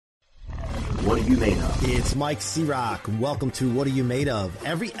What Are You Made Of? It's Mike C-Rock, and welcome to What Are You Made Of?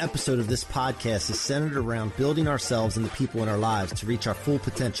 Every episode of this podcast is centered around building ourselves and the people in our lives to reach our full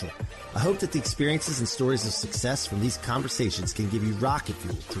potential. I hope that the experiences and stories of success from these conversations can give you rocket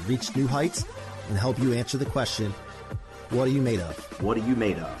fuel to reach new heights and help you answer the question, what are you made of? What are you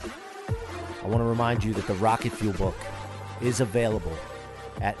made of? I want to remind you that the Rocket Fuel book is available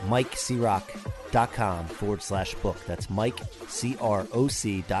at mikecroc.com/book. That's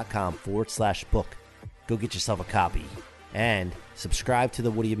mikecroc.com/book. Go get yourself a copy and subscribe to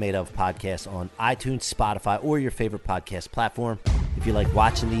the What Are You Made Of podcast on iTunes, Spotify, or your favorite podcast platform. If you like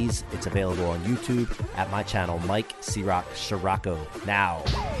watching these, it's available on YouTube at my channel, Mike C-Roc Scirocco. Now,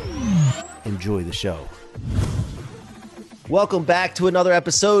 enjoy the show. Welcome back to another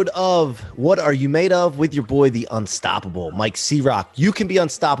episode of What Are You Made Of with your boy, the unstoppable Mike C-Roc. You can be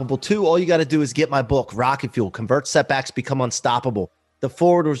unstoppable too. All you got to do is get my book, Rocket Fuel, Convert Setbacks, Become Unstoppable. The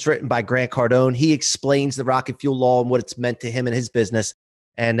foreword was written by Grant Cardone. He explains the Rocket Fuel law and what it's meant to him and his business.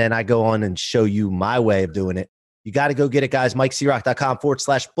 And then I go on and show you my way of doing it. You got to go get it, guys.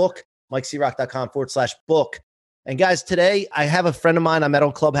 mikecroc.com/book, mikecroc.com/book. And guys, today I have a friend of mine I met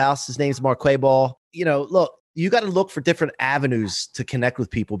on Clubhouse. His name's Marquay Baul. You know, look, you got to look for different avenues to connect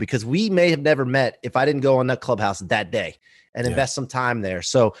with people because we may have never met if I didn't go on that Clubhouse that day and invest some time there.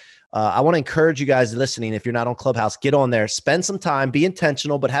 So I want to encourage you guys listening. If you're not on Clubhouse, get on there, spend some time, be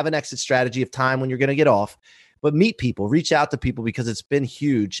intentional, but have an exit strategy of time when you're going to get off, but meet people, reach out to people because it's been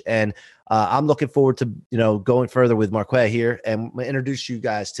huge. And I'm looking forward to, going further with Marquay here and I'm going to introduce you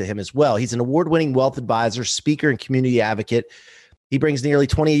guys to him as well. He's an award-winning wealth advisor, speaker, and community advocate. He brings nearly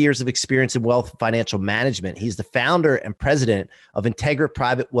 20 years of experience in wealth and financial management. He's the founder and president of Integra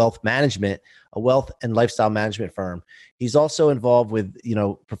Private Wealth Management, a wealth and lifestyle management firm. He's also involved with,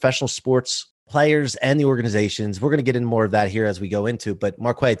 professional sports players and the organizations. We're going to get into more of that here as we go into. But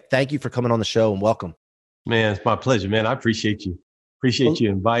Marquay, thank you for coming on the show and welcome. Man, it's my pleasure, man. I appreciate you. Appreciate you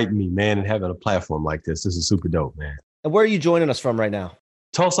inviting me, man, and having a platform like this. This is super dope, man. And where are you joining us from right now?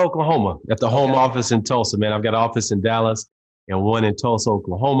 Tulsa, Oklahoma, at the home office in Tulsa, man. I've got an office in Dallas and one in Tulsa,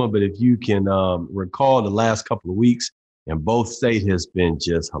 Oklahoma. But if you can recall the last couple of weeks, and both state has been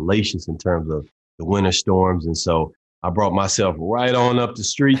just hellacious in terms of the winter storms. And so I brought myself right on up the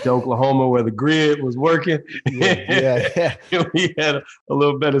street to Oklahoma where the grid was working. Yeah. We had a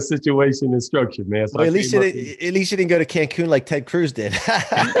little better situation and structure, man. So well, at least you didn't go to Cancun like Ted Cruz did. He's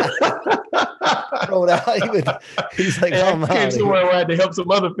like, I came somewhere where I had to help some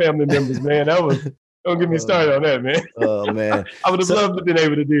other family members, man. Don't get me started on that, man. Oh, man. I would have loved to have been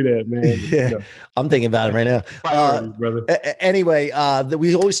able to do that, man. Yeah, I'm thinking about it right now. Brother. Anyway,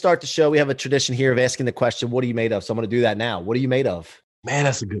 we always start the show. We have a tradition here of asking the question, what are you made of? So I'm going to do that now. What are you made of? Man,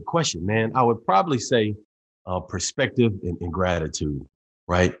 that's a good question, man. I would probably say perspective and gratitude,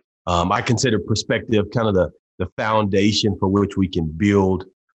 right? I consider perspective kind of the foundation for which we can build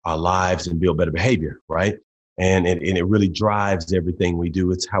our lives and build better behavior, right? And it really drives everything we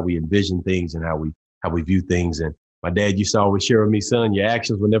do. It's how we envision things and how we view things. And my dad used to always share with me, son, your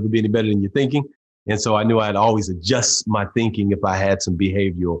actions will never be any better than your thinking. And so I knew I'd always adjust my thinking if I had some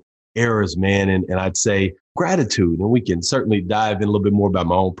behavioral errors, man. And I'd say gratitude. And we can certainly dive in a little bit more about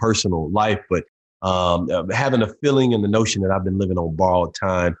my own personal life, but having a feeling and the notion that I've been living on borrowed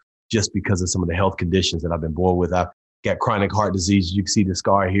time just because of some of the health conditions that I've been born with. I've got chronic heart disease. You can see the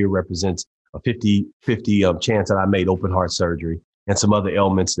scar here represents a 50-50 chance that I made open heart surgery and some other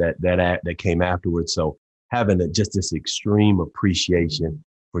ailments that came afterwards. So having just this extreme appreciation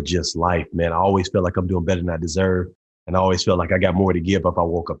for just life, man. I always feel like I'm doing better than I deserve. And I always felt like I got more to give if I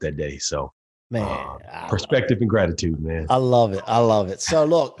woke up that day. So man, perspective and gratitude, man. I love it. So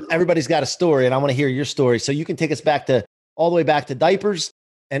look, everybody's got a story and I want to hear your story. So you can take us all the way back to diapers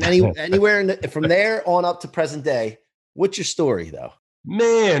and anywhere from there on up to present day. What's your story though?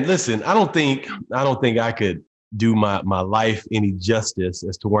 Man, listen, I don't think I could do my life any justice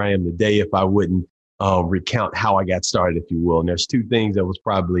as to where I am today if I wouldn't recount how I got started, if you will. And there's two things that was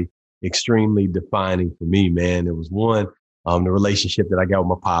probably extremely defining for me, man. It was one, the relationship that I got with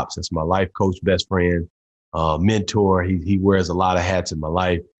my pops. That's my life coach, best friend, mentor. He wears a lot of hats in my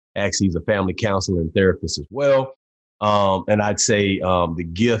life. Actually, he's a family counselor and therapist as well. And I'd say the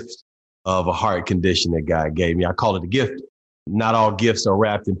gift of a heart condition that God gave me. I call it a gift. Not all gifts are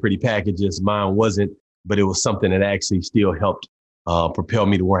wrapped in pretty packages. Mine wasn't, but it was something that actually still helped propel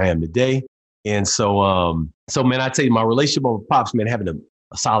me to where I am today. And so man, I'd say my relationship with pops, man, having a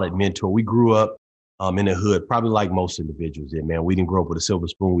solid mentor. We grew up in the hood, probably like most individuals did, man. We didn't grow up with a silver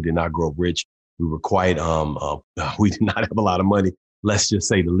spoon. We did not grow up rich. We were quite, we did not have a lot of money. Let's just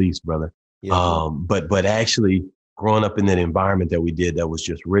say the least, brother. Yeah. But actually growing up in that environment that we did that was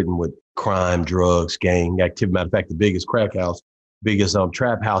just ridden with crime, drugs, gang activity. Matter of fact, the biggest crack house, biggest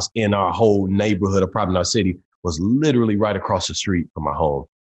trap house in our whole neighborhood, or probably in our city, was literally right across the street from my home.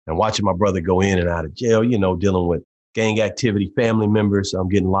 And watching my brother go in and out of jail, dealing with gang activity, family members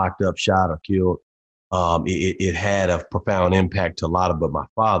getting locked up, shot or killed. It had a profound impact to a lot of, but my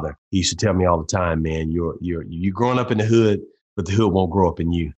father, he used to tell me all the time, man, you're growing up in the hood, but the hood won't grow up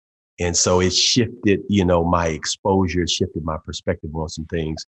in you. And so it shifted, my exposure, it shifted my perspective on some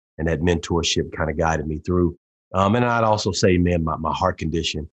things. And that mentorship kind of guided me through. And I'd also say, man, my heart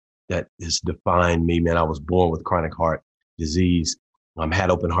condition that has defined me, man. I was born with chronic heart disease.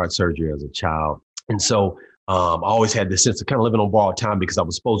 Had open heart surgery as a child. And so I always had this sense of kind of living on borrowed time because I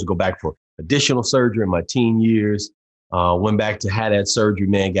was supposed to go back for additional surgery in my teen years. Went back to have that surgery,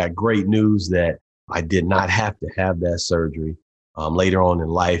 man, got great news that I did not have to have that surgery. Later on in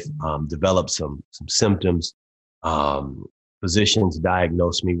life, developed some symptoms. Physicians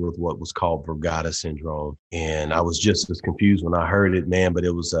diagnosed me with what was called Brugada syndrome. And I was just as confused when I heard it, man, but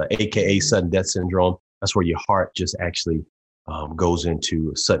it was AKA sudden death syndrome. That's where your heart just actually goes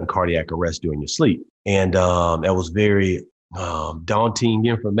into sudden cardiac arrest during your sleep. And that was very daunting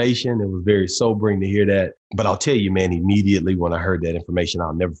information. It was very sobering to hear that. But I'll tell you, man, immediately when I heard that information,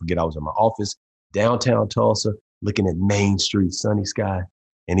 I'll never forget, I was in my office, downtown Tulsa, looking at Main Street, sunny sky.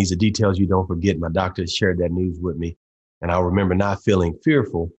 And these are details you don't forget. My doctor shared that news with me. And I remember not feeling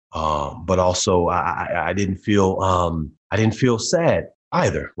fearful, but also I didn't feel sad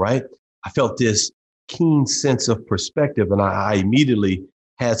either, right? I felt this keen sense of perspective. And I immediately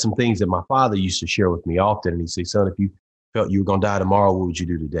had some things that my father used to share with me often. And he'd say, son, if you felt you were going to die tomorrow, what would you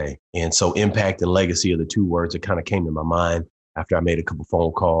do today? And so impact and legacy are the two words that kind of came to my mind after I made a couple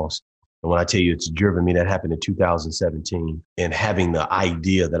phone calls. And when I tell you it's driven me, that happened in 2017. And having the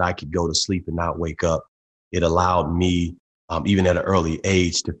idea that I could go to sleep and not wake up, it allowed me, even at an early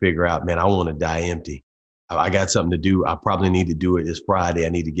age, to figure out, man, I want to die empty. I got something to do. I probably need to do it this Friday. I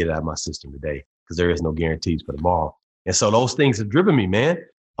need to get it out of my system today because there is no guarantees for tomorrow. And so those things have driven me, man.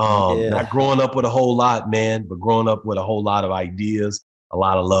 Not growing up with a whole lot, man, but growing up with a whole lot of ideas, a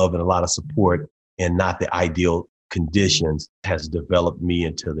lot of love and a lot of support, and not the ideal conditions has developed me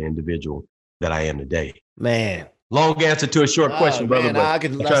into the individual that I am today. Man. Long answer to a short question, brother. Man, I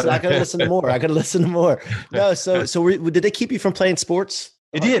could listen to more. I could listen to more. No, so did they keep you from playing sports?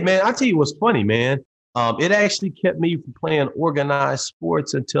 It did, man. I'll tell you what's funny, man. It actually kept me from playing organized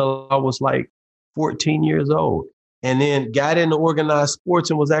sports until I was like 14 years old. And then got into organized sports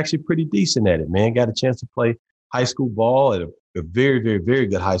and was actually pretty decent at it, man. Got a chance to play high school ball at a very, very, very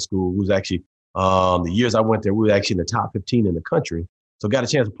good high school. It was actually, the years I went there, we were actually in the top 15 in the country. So got a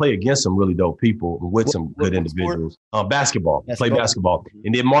chance to play against some really dope people with some good individuals. Basketball, played basketball.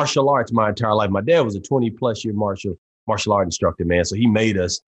 And then martial arts my entire life. My dad was a 20 plus year martial art instructor, man. So he made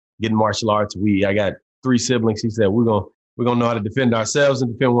us get in martial arts. I got 3 siblings. He said, we're going to know how to defend ourselves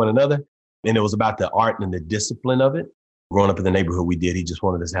and defend one another. And it was about the art and the discipline of it. Growing up in the neighborhood we did, he just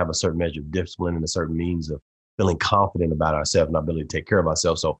wanted us to have a certain measure of discipline and a certain means of feeling confident about ourselves and our ability to take care of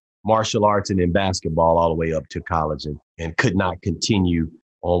ourselves. So martial arts and then basketball all the way up to college and could not continue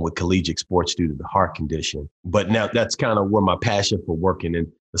on with collegiate sports due to the heart condition. But now that's kind of where my passion for working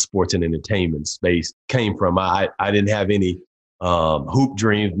in the sports and entertainment space came from. I didn't have any hoop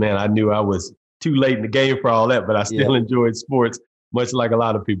dreams, man. I knew I was too late in the game for all that, but I still enjoyed sports, much like a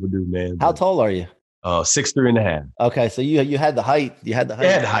lot of people do, man. How tall are you? 6'3.5". Okay, so you had the height. You had the height.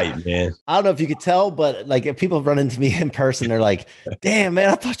 I had the height, man. I don't know if you could tell, but like if people run into me in person, they're like, "Damn, man,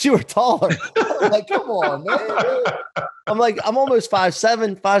 I thought you were taller." I'm like, "Come on, man." I'm like, I'm almost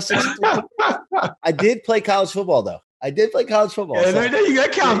 5'7", 5'6". I did play college football though. Yeah, there you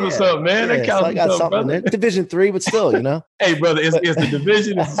got counts for something, man. Yeah, that counts I got something there. Division III, but still, Hey, brother, it's the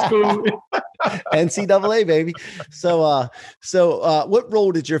division, it's the school. NCAA, baby. So what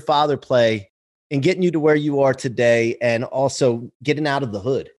role did your father play in getting you to where you are today, and also getting out of the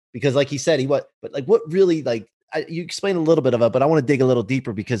hood? Because, like he said, what really, you explained a little bit of it, but I want to dig a little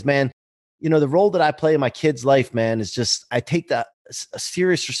deeper because, man, the role that I play in my kid's life, man, is just I take a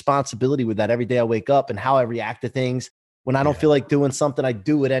serious responsibility with that every day I wake up and how I react to things. When I don't feel like doing something, I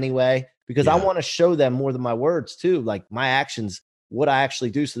do it anyway because I want to show them more than my words too, like my actions, what I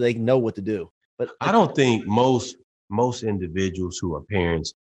actually do, so they know what to do. But I don't think most individuals who are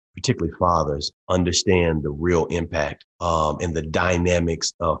parents, particularly fathers, understand the real impact and the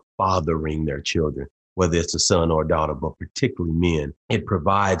dynamics of fathering their children, whether it's a son or a daughter, but particularly men. It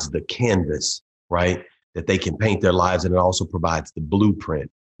provides the canvas, right, that they can paint their lives, and it also provides the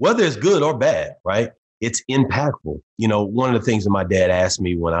blueprint, whether it's good or bad, right? It's impactful. One of the things that my dad asked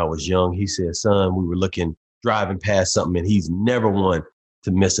me when I was young, he said, son, we were looking driving past something, and he's never one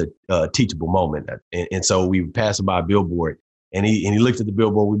to miss a teachable moment. And so we were passing by a billboard, and he looked at the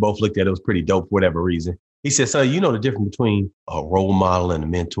billboard. We both looked at it. It was pretty dope for whatever reason. He said, son, you know the difference between a role model and a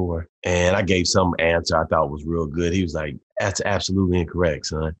mentor? And I gave some answer I thought was real good. He was like, that's absolutely incorrect,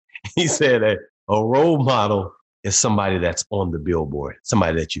 son. He said that a role model is somebody that's on the billboard,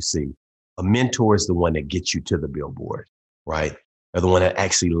 somebody that you see. A mentor is the one that gets you to the billboard, right? Or the one that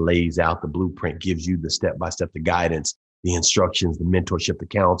actually lays out the blueprint, gives you the step-by-step, the guidance, the instructions, the mentorship, the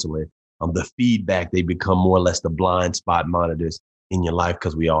counseling, the feedback. They become more or less the blind spot monitors in your life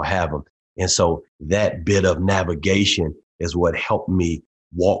because we all have them. And so that bit of navigation is what helped me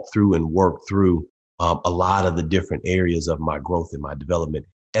walk through and work through a lot of the different areas of my growth and my development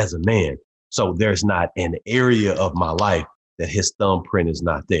as a man. So there's not an area of my life that his thumbprint is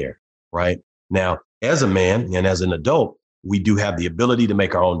not there, right? Now, as a man and as an adult, we do have the ability to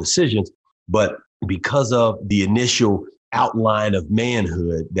make our own decisions, but because of the initial outline of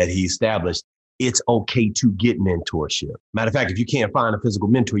manhood that he established, it's okay to get mentorship. Matter of fact, if you can't find a physical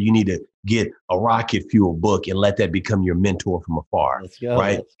mentor, you need to get a rocket fuel book and let that become your mentor from afar. Let's go,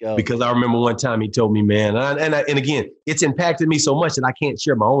 right? Let's go. Because I remember one time he told me, man, and again, it's impacted me so much that I can't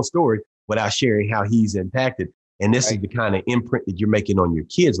share my own story without sharing how he's impacted. And this is the kind of imprint that you're making on your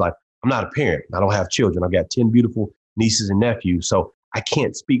kids' life. I'm not a parent. I don't have children. I've got 10 beautiful nieces and nephews. So I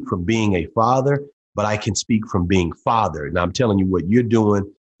can't speak from being a father, but I can speak from being fathered. And I'm telling you what you're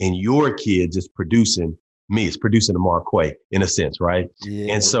doing and your kids is producing me. It's producing a Marquay in a sense, right?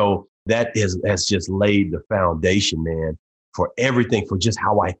 Yeah. And so that has just laid the foundation, man, for everything, for just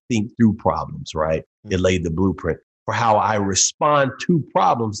how I think through problems, right? It laid the blueprint for how I respond to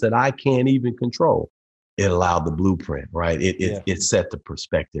problems that I can't even control. It allowed the blueprint, right? It set the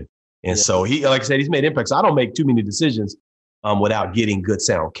perspective. And so he, like I said, he's made impacts. I don't make too many decisions without getting good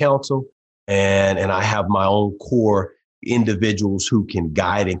sound counsel. And I have my own core individuals who can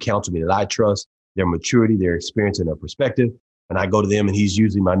guide and counsel me that I trust, their maturity, their experience, and their perspective. And I go to them and he's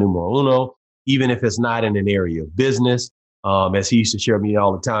usually my numero uno, even if it's not in an area of business. As he used to share with me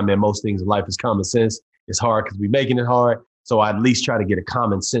all the time, man, most things in life is common sense. It's hard because we're making it hard. So I at least try to get a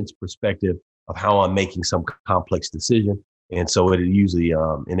common sense perspective of how I'm making some complex decision. And so it usually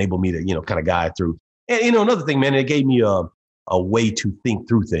enabled me to, kind of guide through. And, another thing, man, it gave me a way to think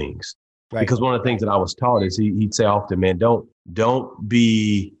through things. Right. Because one of the things that I was taught is he'd say often, man, don't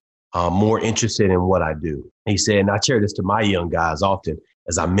be more interested in what I do. He said, and I share this to my young guys often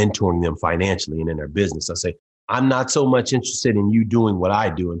as I'm mentoring them financially and in their business. I say, I'm not so much interested in you doing what I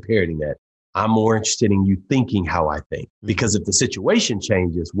do and parroting that. I'm more interested in you thinking how I think. Because if the situation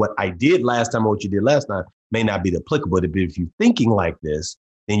changes, what I did last time or what you did last time may not be applicable. But if you're thinking like this,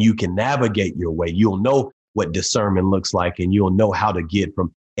 then you can navigate your way. You'll know what discernment looks like, and you'll know how to get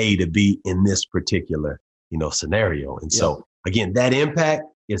from A to B in this particular, scenario. And so, again, that impact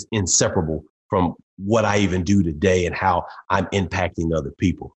is inseparable from what I even do today and how I'm impacting other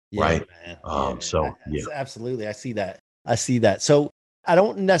people. Right. Absolutely. I see that. So I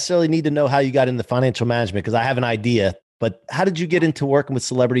don't necessarily need to know how you got into financial management because I have an idea, but how did you get into working with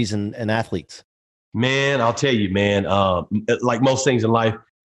celebrities and athletes? Man, I'll tell you, man, like most things in life,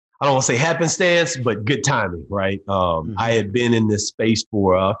 I don't want to say happenstance, but good timing, right? I had been in this space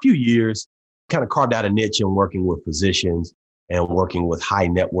for a few years, kind of carved out a niche in working with physicians and working with high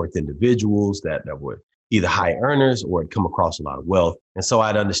net worth individuals that were either high earners or had come across a lot of wealth. And so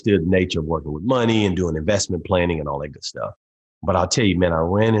I'd understood the nature of working with money and doing investment planning and all that good stuff. But I'll tell you, man, I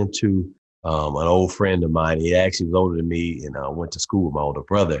ran into an old friend of mine. He actually was older than me and went to school with my older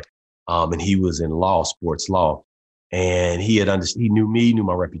brother. And he was in sports law. And he knew me, knew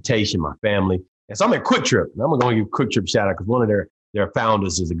my reputation, my family. And so I'm at Quick Trip. And I'm going to give Quick Trip a shout out because one of their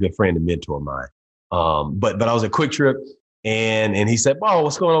founders is a good friend and mentor of mine. But I was at Quick Trip and he said, "Oh,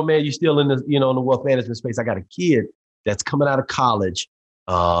 what's going on, man? You still in the, in the wealth management space? I got a kid that's coming out of college.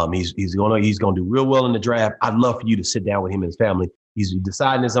 He's going to do real well in the draft. I'd love for you to sit down with him and his family. He's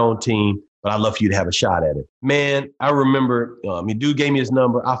deciding his own team, but I'd love for you to have a shot at it." Man, I remember, dude gave me his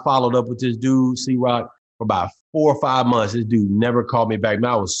number. I followed up with this dude, C-Rock, for about 4 or 5 months. This dude never called me back.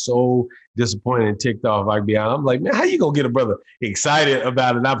 Man, I was so disappointed and ticked off. I can be honest. I'm like, man, how you gonna get a brother excited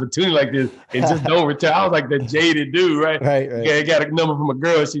about an opportunity like this and just don't retire? I was like the jaded dude, right? Right. Yeah, I got a number from a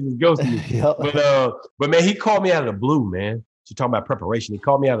girl. She just ghosted me. Yep. But man, he called me out of the blue, man. She talking about preparation. He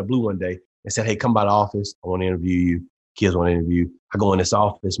called me out of the blue one day and said, "Hey, come by the office. I want to interview you. Kids want to interview you." I go in this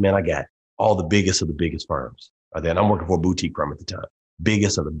office, man. I got all the biggest of the biggest firms. And I'm working for a boutique firm at the time.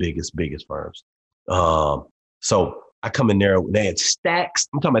 Biggest of the biggest firms. So I come in there, they had stacks.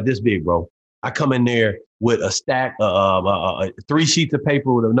 I'm talking about this big, bro. I come in there with a stack, 3 sheets of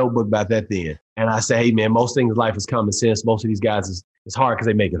paper with a notebook about that thin. And I say, hey, man, most things in life is common sense. Most of these guys it's hard because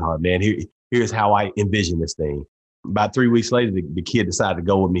they make it hard, man. Here's how I envision this thing. About 3 weeks later, the kid decided to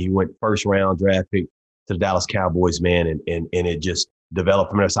go with me. He went first round draft pick to the Dallas Cowboys, man. And it just developed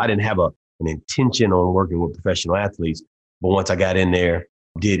from there. So I didn't have an intention on working with professional athletes. But once I got in there,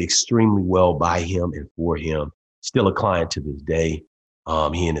 did extremely well by him and for him. Still a client to this day.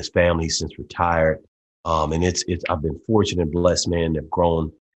 He and his family since retired. And I've been fortunate and blessed, man, to have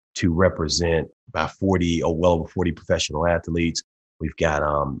grown to represent about well over 40 professional athletes. We've got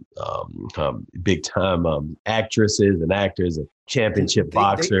big time actresses and actors and championship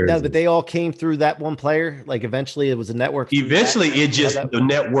boxers. But they all came through that one player. Like eventually it was a network. Eventually the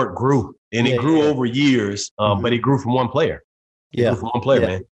network grew and it grew over years, but it grew from one player. Grew from one player,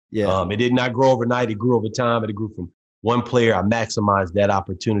 man. Yeah. It did not grow overnight. It grew over time, but it grew from one player. I maximized that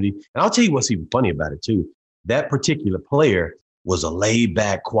opportunity. And I'll tell you what's even funny about it too. That particular player was a laid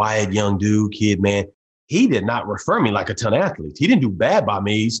back, quiet young kid, man. He did not refer me like a ton of athletes. He didn't do bad by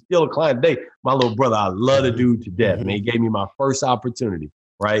me. He's still a client today. My little brother, I love the dude to death, man. He gave me my first opportunity,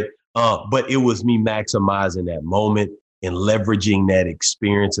 right? But it was me maximizing that moment and leveraging that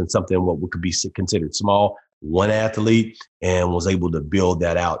experience in something what could be considered small, one athlete, and was able to build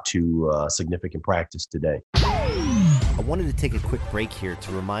that out to significant practice today. I wanted to take a quick break here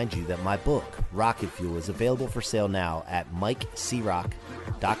to remind you that my book, Rocket Fuel, is available for sale now at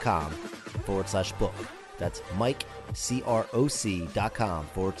MikeCroc.com/book. That's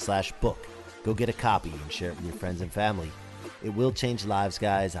MikeCroc.com/book. Go get a copy and share it with your friends and family. It will change lives,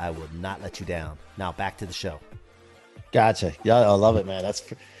 guys. I will not let you down. Now back to the show. Gotcha. Yeah, I love it, man.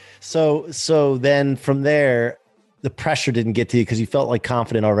 So then from there, the pressure didn't get to you because you felt like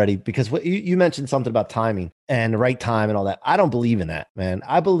confident already, because what you mentioned something about timing and the right time and all that. I don't believe in that, man.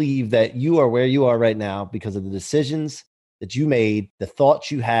 I believe that you are where you are right now because of the decisions that you made, the thoughts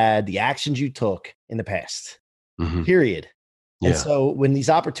you had, the actions you took in the past, period. Yeah. And so when these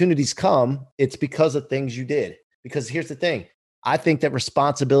opportunities come, it's because of things you did. Because here's the thing. I think that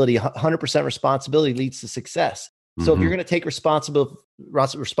responsibility, 100% responsibility leads to success. So if you're going to take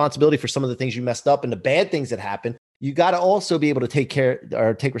responsibility for some of the things you messed up and the bad things that happen, you got to also be able to take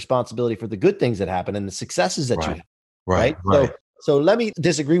responsibility for the good things that happen and the successes that you have. Right. So let me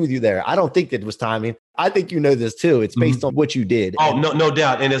disagree with you there. I don't think that it was timing. I think you know this too. It's based on what you did. Oh, no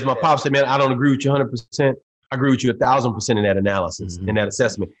doubt. And as my pop said, man, I don't agree with you 100%. I agree with you 1,000% in that analysis, in that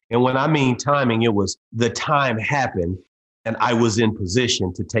assessment. And when I mean timing, it was the time happened and I was in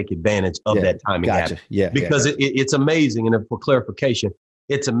position to take advantage of that timing. Gotcha. Because it's amazing. And for clarification,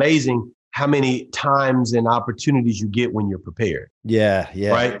 it's amazing how many times and opportunities you get when you're prepared. Yeah.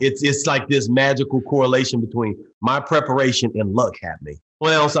 Right. It's like this magical correlation between my preparation and luck happening.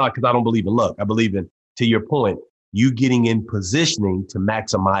 Well, it's not because I don't believe in luck. I believe in, to your point, you getting in positioning to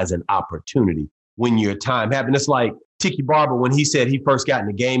maximize an opportunity when your time happened. It's like Tiki Barber, when he said he first got in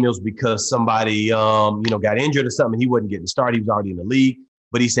the game, it was because somebody, got injured or something. He wasn't getting started. He was already in the league.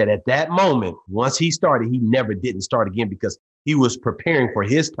 But he said at that moment, once he started, he never didn't start again because he was preparing for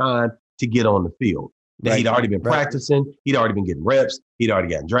his time to get on the field. Now, he'd already been practicing. He'd already been getting reps. He'd already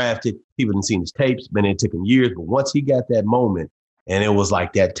gotten drafted. People hadn't seen his tapes, but it took him years. But once he got that moment, and it was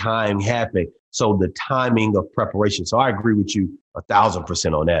like that time happened. So the timing of preparation. So I agree with you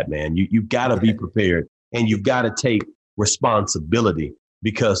 1,000% on that, man. You got to be prepared and you've got to take responsibility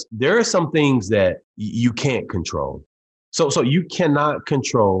because there are some things that you can't control. So you cannot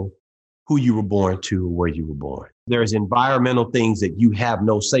control who you were born to, where you were born. There's environmental things that you have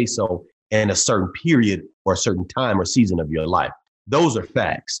no say so in a certain period or a certain time or season of your life. Those are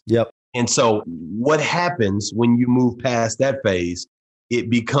facts. Yep. And so what happens when you move past that phase, it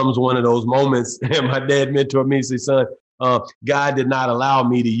becomes one of those moments. And my dad mentored me and said, son, God did not allow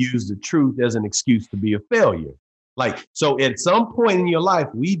me to use the truth as an excuse to be a failure. So at some point in your life,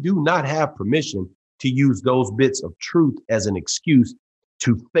 we do not have permission to use those bits of truth as an excuse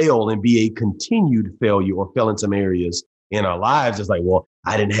to fail and be a continued failure or fail in some areas in our lives. It's like, well,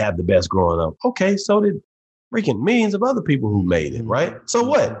 I didn't have the best growing up. Okay, so did freaking millions of other people who made it, right? So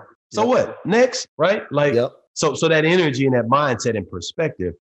what? So what? Next, right? So that energy and that mindset and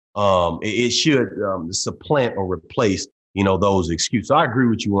perspective, it should supplant or replace, those excuses. So I agree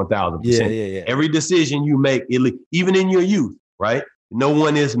with you 1,000%. Yeah. Every decision you make, even in your youth, right? No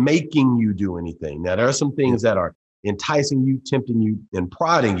one is making you do anything. Now, there are some things that are enticing you, tempting you, and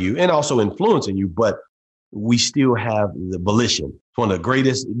prodding you, and also influencing you, but we still have the volition. It's one of the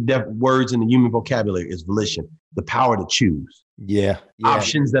greatest words in the human vocabulary is volition, the power to choose. Yeah.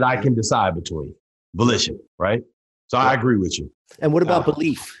 Options that I can decide between. Volition, right? So I agree with you. And what about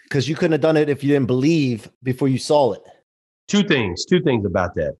belief? Because you couldn't have done it if you didn't believe before you saw it. Two things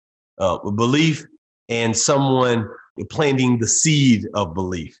about that. Belief and someone planting the seed of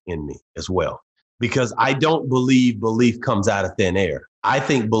belief in me as well. Because I don't believe belief comes out of thin air. I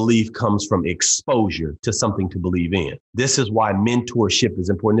think belief comes from exposure to something to believe in. This is why mentorship is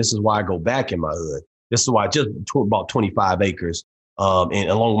important. This is why I go back in my hood. This is why I just bought 25 acres and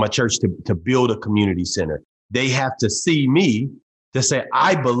along with my church to build a community center. They have to see me to say,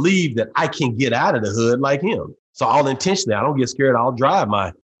 I believe that I can get out of the hood like him. So I'll intentionally, I don't get scared. I'll drive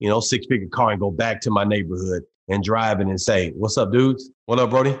my, 6-figure car and go back to my neighborhood and drive it and say, what's up, dudes? What up,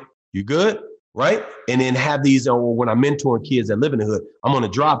 Brody? You good? Right? And then have these, when I'm mentoring kids that live in the hood, I'm going to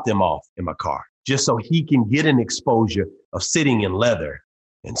drop them off in my car just so he can get an exposure of sitting in leather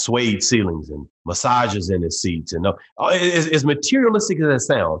and suede ceilings and massages in his seats. And as materialistic as that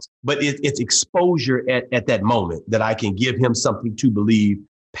sounds, but it's exposure at that moment that I can give him something to believe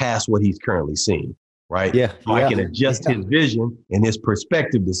past what he's currently seeing. Right? Yeah. So I can adjust his vision and his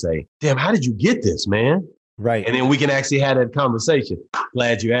perspective to say, damn, how did you get this, man? Right. And then we can actually have that conversation.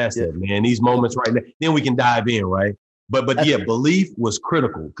 Glad you asked that, man. These moments right now, then we can dive in, right? But belief was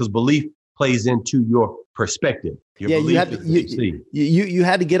critical because belief plays into your perspective. Your you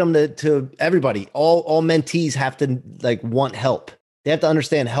had to get them to everybody. All mentees have to want help. They have to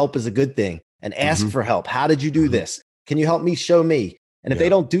understand help is a good thing and ask for help. How did you do this? Can you help me? Show me. And if they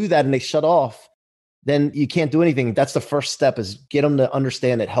don't do that and they shut off, then you can't do anything. That's the first step, is get them to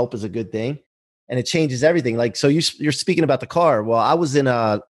understand that help is a good thing. And it changes everything. So you're speaking about the car. Well, I was in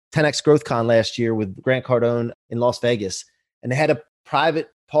a 10X Growth Con last year with Grant Cardone in Las Vegas, and they had a private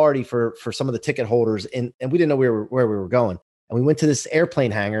party for some of the ticket holders. And we didn't know where we were going. And we went to this airplane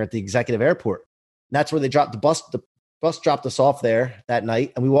hangar at the executive airport. And that's where they dropped the bus. The bus dropped us off there that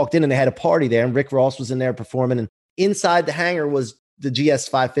night. And we walked in and they had a party there. And Rick Ross was in there performing. And inside the hangar was the GS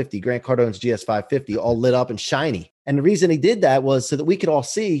 550, Grant Cardone's GS 550, all lit up and shiny. And the reason he did that was so that we could all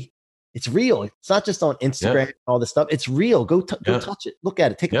see it's real. It's not just on Instagram and all this stuff. It's real. Go touch it. Look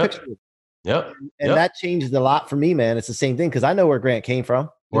at it. Take a picture of it. Yep. And that changed a lot for me, man. It's the same thing because I know where Grant came from.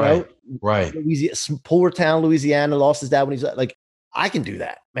 You know? Louisiana, Poortown, Louisiana, lost his dad when he was like, I can do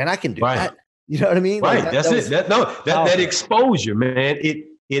that, man. I can do that. You know what I mean? Right. That exposure, man.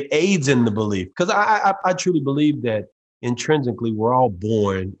 It aids in the belief because I truly believe that intrinsically we're all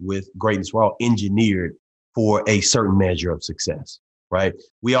born with greatness. We're all engineered for a certain measure of success. Right?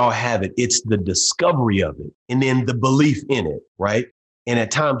 We all have it. It's the discovery of it and then the belief in it. Right? And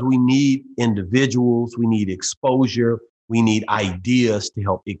at times we need individuals, we need exposure, we need ideas to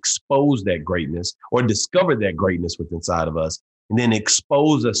help expose that greatness or discover that greatness within inside of us and then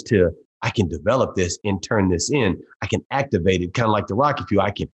expose us to, I can develop this and turn this in. I can activate it kind of like the rocket fuel.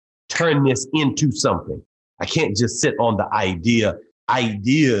 I can turn this into something. I can't just sit on the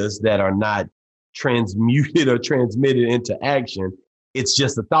ideas that are not transmuted or transmitted into action. It's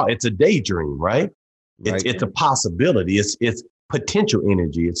just a thought. It's a daydream, right? It's a possibility. It's potential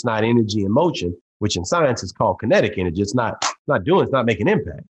energy. It's not energy in motion, which in science is called kinetic energy. It's not making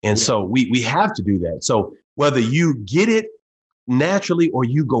impact. And so we have to do that. So whether you get it naturally or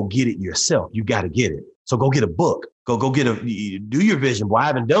you go get it yourself, you got to get it. So go get a book. Go do your vision. Well, I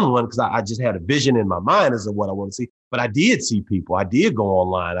haven't done one because I just had a vision in my mind as of what I want to see. But I did see people. I did go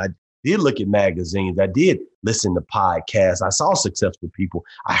online. I did look at magazines. I did listen to podcasts. I saw successful people.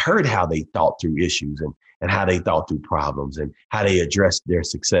 I heard how they thought through issues and how they thought through problems and how they addressed their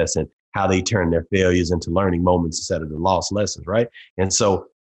success and how they turned their failures into learning moments instead of the lost lessons, right? And so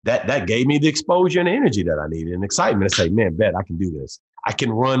that gave me the exposure and energy that I needed and excitement to say, man, bet I can do this. I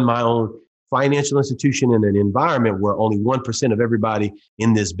can run my own financial institution in an environment where only 1% of everybody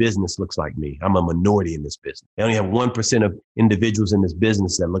in this business looks like me. I'm a minority in this business. They only have 1% of individuals in this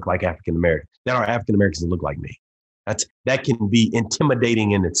business that look like African Americans, that are African Americans that look like me. That can be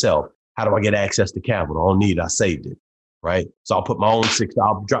intimidating in itself. How do I get access to capital? I don't need it. I saved it, right? So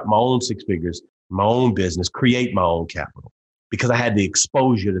I'll drop my own 6 figures, my own business, create my own capital because I had the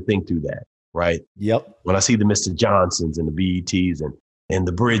exposure to think through that, right? Yep. When I see the Mr. Johnsons and the BETs and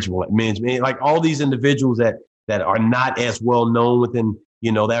the bridge management, like all these individuals that are not as well known within, the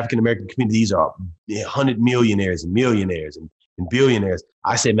African American community. These are 100 millionaires and millionaires and billionaires.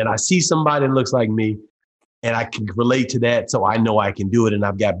 I say, man, I see somebody that looks like me and I can relate to that. So I know I can do it. And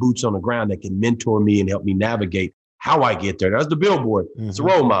I've got boots on the ground that can mentor me and help me navigate how I get there. That's the billboard. It's a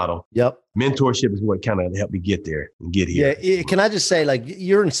role model. Yep. Mentorship is what kind of helped me get there and get here. Yeah. Can I just say,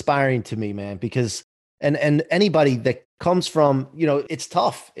 you're inspiring to me, man, because and anybody that comes from, it's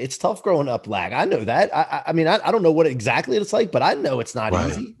tough. It's tough growing up black. I know that. I mean, I don't know what exactly it's like, but I know it's not Right.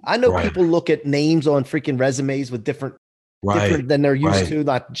 easy. I know Right. people look at names on freaking resumes with different Right. than they're used Right. to,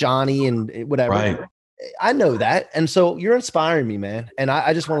 like Johnny and whatever. Right. I know that. And so you're inspiring me, man. And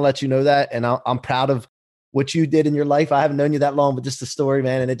I just want to let you know that. And I'm proud of what you did in your life. I haven't known you that long, but just the story,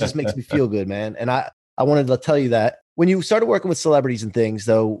 man. And it just makes me feel good, man. And I wanted to tell you that when you started working with celebrities and things,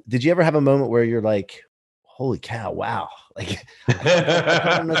 though, did you ever have a moment where you're like, holy cow, wow. Like I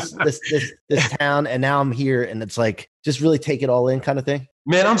come from this town and now I'm here and it's like, just really take it all in kind of thing.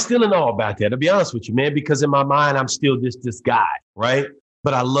 Man, I'm still in awe about that, to be honest with you, man, because in my mind, I'm still this guy, right?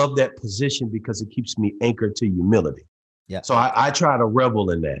 But I love that position because it keeps me anchored to humility. Yeah. So I try to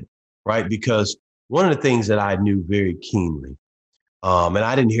revel in that, right? Because one of the things that I knew very keenly, and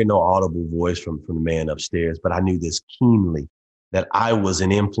I didn't hear no audible voice from the man upstairs, but I knew this keenly, that I was an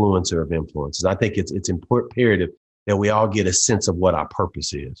influencer of influences. I think it's imperative that we all get a sense of what our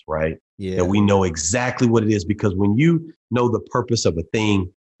purpose is, right? Yeah. That we know exactly what it is, because when you know the purpose of a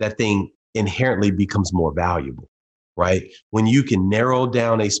thing, that thing inherently becomes more valuable, right? When you can narrow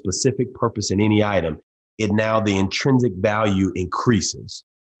down a specific purpose in any item, the intrinsic value increases.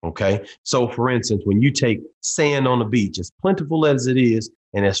 Okay. So for instance, when you take sand on the beach, as plentiful as it is,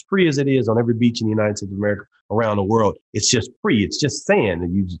 and as free as it is on every beach in the United States of America, around the world, it's just free. It's just sand.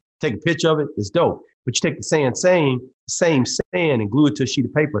 And you just take a picture of it, it's dope. But you take the same sand and glue it to a sheet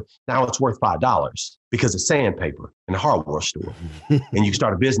of paper. Now it's worth $5 because it's sandpaper in a hardware store. And you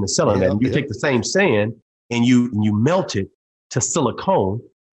start a business selling that. And you take the same sand and you melt it to silicone.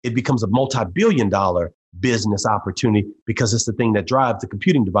 It becomes a multi-billion-dollar business opportunity because it's the thing that drives the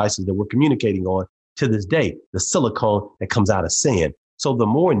computing devices that we're communicating on to this day, the silicone that comes out of sand. So the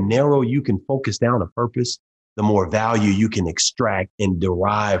more narrow you can focus down a purpose, the more value you can extract and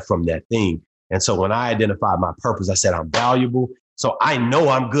derive from that thing. And so when I identified my purpose, I said, I'm valuable. So I know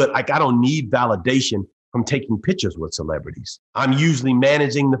I'm good. Like I don't need validation from taking pictures with celebrities. I'm usually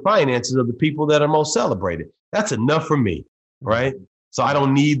managing the finances of the people that are most celebrated. That's enough for me, right? So I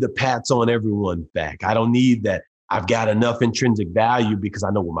don't need the pats on everyone's back. I don't need that. I've got enough intrinsic value because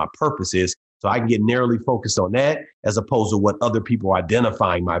I know what my purpose is. So I can get narrowly focused on that as opposed to what other people are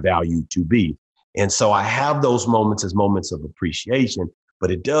identifying my value to be. And so I have those moments as moments of appreciation, but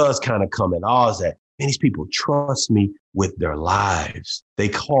it does kind of come at odds that, man, these people trust me with their lives. They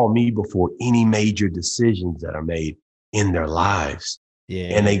call me before any major decisions that are made in their lives.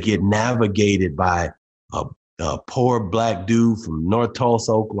 Yeah. And they get navigated by a poor black dude from North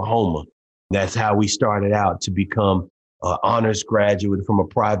Tulsa, Oklahoma. That's how we started out to become an honors graduate from a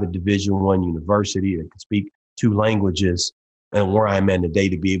private Division I university that can speak 2 languages, and where I'm at today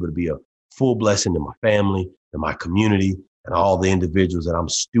to be able to be a full blessing to my family and my community and all the individuals that I'm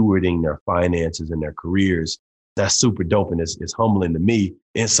stewarding their finances and their careers. That's super dope, and it's humbling to me.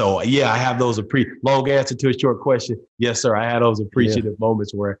 And so, yeah, I have those long answer to a short question. Yes, sir. I had those appreciative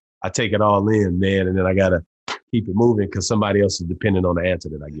moments where I take it all in, man, and then I got to keep it moving because somebody else is dependent on the answer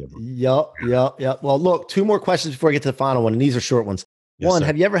that I give them. Yep. Well, look, 2 more questions before I get to the final one, and these are short ones. Yes, one, sir.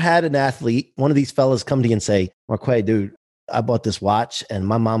 Have you ever had an athlete, one of these fellas, come to you and say, Marquay, dude, I bought this watch and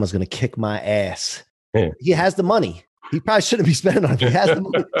my mama's going to kick my ass. Yeah. He has the money. He probably shouldn't be spending on it. He has the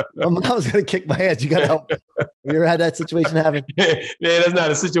money. My mama's going to kick my ass. You got to help me. Have you ever had that situation happen? Yeah, that's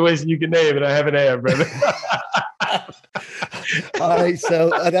not a situation you can name, and I haven't had, brother. All right. So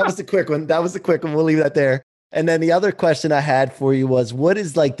that was the quick one. We'll leave that there. And then the other question I had for you was, what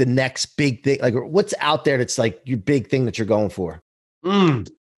is like the next big thing? Like what's out there that's like your big thing that you're going for? Growth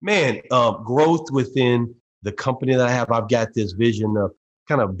within the company that I have. I've got this vision of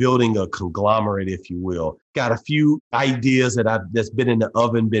kind of building a conglomerate, if you will. Got a few ideas that's been in the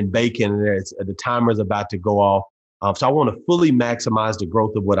oven, been baking, and the timer's about to go off. So I want to fully maximize the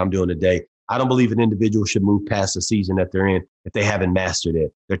growth of what I'm doing today. I don't believe an individual should move past the season that they're in if they haven't mastered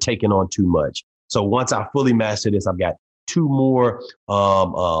it. They're taking on too much. So once I fully master this, I've got 2 more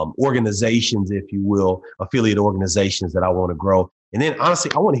organizations, if you will, affiliate organizations that I want to grow. And then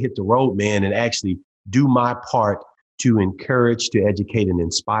honestly, I want to hit the road, man, and actually do my part to encourage, to educate, and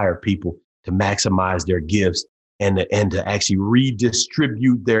inspire people to maximize their gifts and to actually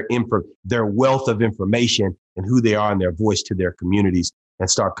redistribute their wealth of information and who they are and their voice to their communities, and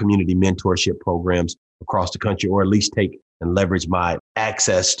start community mentorship programs across the country, or at least take and leverage my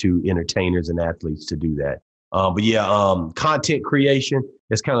access to entertainers and athletes to do that. Content creation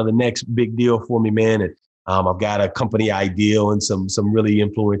is kind of the next big deal for me, man. And I've got a company ideal and some really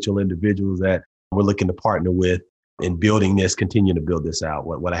influential individuals that we're looking to partner with in building this, continue to build this out,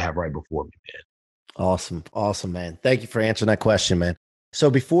 what I have right before me, man. Awesome, man. Thank you for answering that question, man. So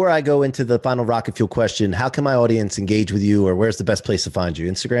before I go into the final rocket fuel question, how can my audience engage with you, or where's the best place to find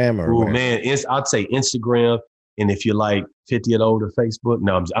you? Instagram or Oh man, I'd say Instagram. And if you're like 50 and older, Facebook.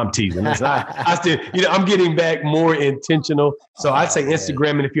 No, I'm teasing. Listen, I still, I'm getting back more intentional. So I'd say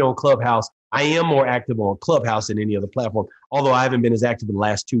Instagram. And if you're on Clubhouse, I am more active on Clubhouse than any other platform. Although I haven't been as active in the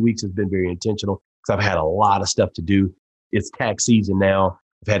last 2 weeks, it's been very intentional because I've had a lot of stuff to do. It's tax season now.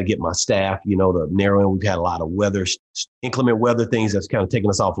 I've had to get my staff, to narrow in. We've had a lot of inclement weather things that's kind of taking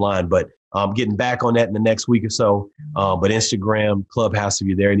us offline, but getting back on that in the next week or so. But Instagram, Clubhouse, if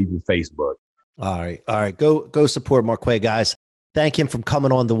you're there, and even Facebook. All right. Go support Marquay, guys. Thank him for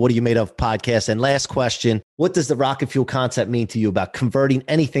coming on the What Are You Made Of podcast. And last question, what does the rocket fuel concept mean to you about converting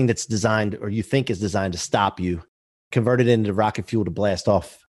anything that's designed or you think is designed to stop you, convert it into rocket fuel to blast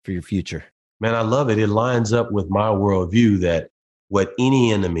off for your future? Man, I love it. It lines up with my worldview that what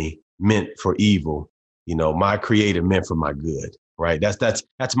any enemy meant for evil, my creator meant for my good, right? That's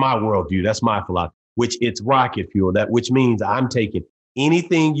my worldview. That's my philosophy, which it's rocket fuel, which means I'm taking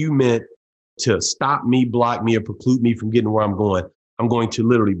anything you meant to stop me, block me, or preclude me from getting where I'm going. I'm going to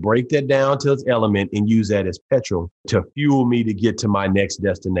literally break that down to its element and use that as petrol to fuel me to get to my next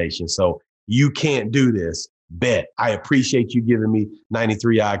destination. So you can't do this. Bet. I appreciate you giving me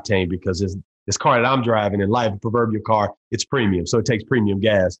 93 octane because this car that I'm driving in life, a proverbial car, it's premium. So it takes premium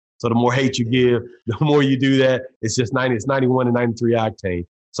gas. So the more hate you give, the more you do that. It's just 91 and 93 octane.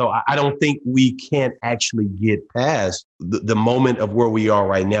 So I don't think we can actually get past the moment of where we are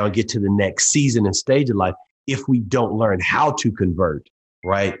right now and get to the next season and stage of life if we don't learn how to convert,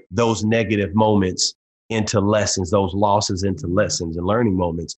 right, those negative moments into lessons, those losses into lessons and learning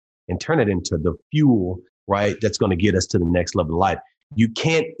moments, and turn it into the fuel, right, that's going to get us to the next level of life. You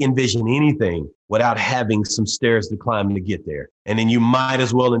can't envision anything without having some stairs to climb to get there. And then you might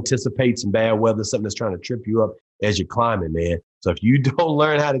as well anticipate some bad weather, something that's trying to trip you up as you're climbing, man. So if you don't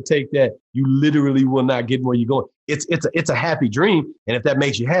learn how to take that, you literally will not get where you're going. It's a happy dream. And if that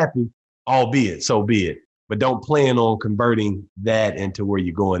makes you happy, albeit, so be it. But don't plan on converting that into where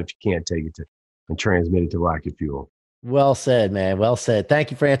you're going if you can't take it and transmit it to rocket fuel. Well said, man. Well said.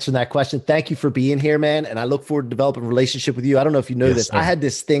 Thank you for answering that question. Thank you for being here, man. And I look forward to developing a relationship with you. I don't know if you know this. Sir. I had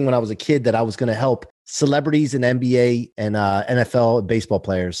this thing when I was a kid that I was going to help celebrities in NBA and NFL and baseball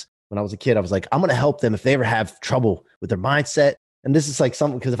players. When I was a kid, I was like, I'm going to help them if they ever have trouble with their mindset. And this is like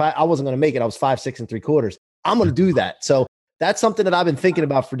something, because if I wasn't going to make it, I was 5, 6 3/4. I'm going to do that. So that's something that I've been thinking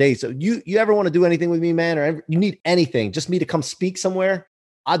about for days. So you ever want to do anything with me, man, or you need anything, just me to come speak somewhere,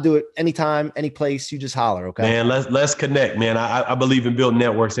 I'll do it anytime, any place. You just holler, okay? Man, let's connect, man. I believe in building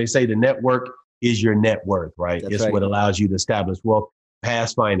networks. They say the network is your net worth, right? It's right. What allows you to establish wealth,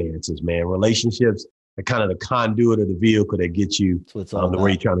 past finances, man. Relationships are kind of the conduit or the vehicle that gets you to where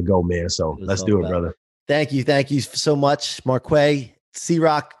you're trying to go, man. So let's do it, brother. Thank you. Thank you so much, Marquay.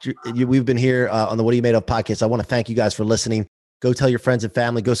 C-Rock, we've been here on the What Are You Made Of podcast. I want to thank you guys for listening. Go tell your friends and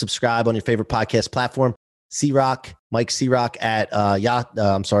family. Go subscribe on your favorite podcast platform. C-Rock, Mike C-Rock at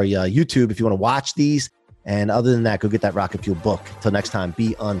YouTube if you want to watch these. And other than that, go get that Rocket Fuel book. Until next time,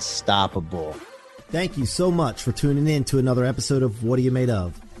 be unstoppable. Thank you so much for tuning in to another episode of What Are You Made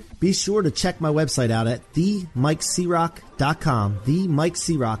Of? Be sure to check my website out at themikecrock.com,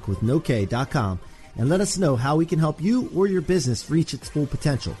 themikecrock with no K.com, and let us know how we can help you or your business reach its full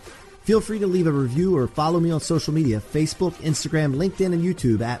potential. Feel free to leave a review or follow me on social media, Facebook, Instagram, LinkedIn, and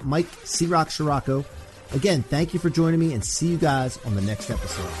YouTube at Mike C-Rock Scirocco. Again, thank you for joining me, and see you guys on the next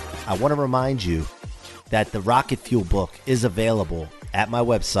episode. I want to remind you that the Rocket Fuel book is available at my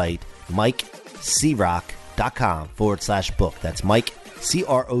website, mikecrock.com/book. That's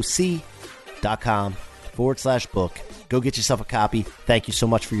mikecroc.com/book. Go get yourself a copy. Thank you so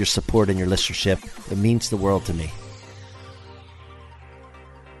much for your support and your listenership. It means the world to me.